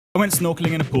I went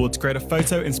snorkeling in a pool to create a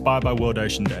photo inspired by World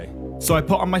Ocean Day. So I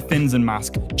put on my fins and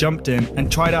mask, jumped in,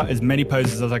 and tried out as many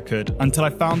poses as I could until I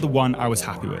found the one I was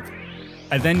happy with.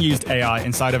 I then used AI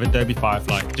inside of Adobe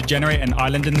Firefly to generate an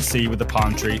island in the sea with a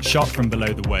palm tree shot from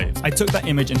below the waves. I took that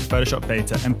image into Photoshop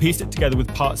Beta and pieced it together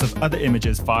with parts of other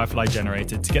images Firefly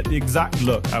generated to get the exact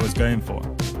look I was going for.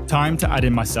 Time to add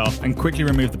in myself and quickly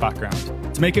remove the background.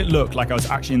 To make it look like I was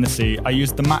actually in the sea, I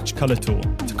used the Match Color tool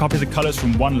to copy the colors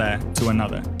from one layer to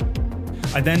another.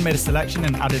 I then made a selection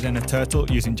and added in a turtle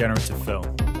using generative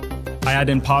fill. I add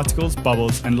in particles,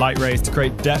 bubbles, and light rays to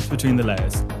create depth between the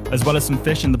layers, as well as some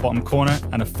fish in the bottom corner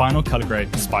and a final color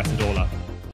grade to spice it all up.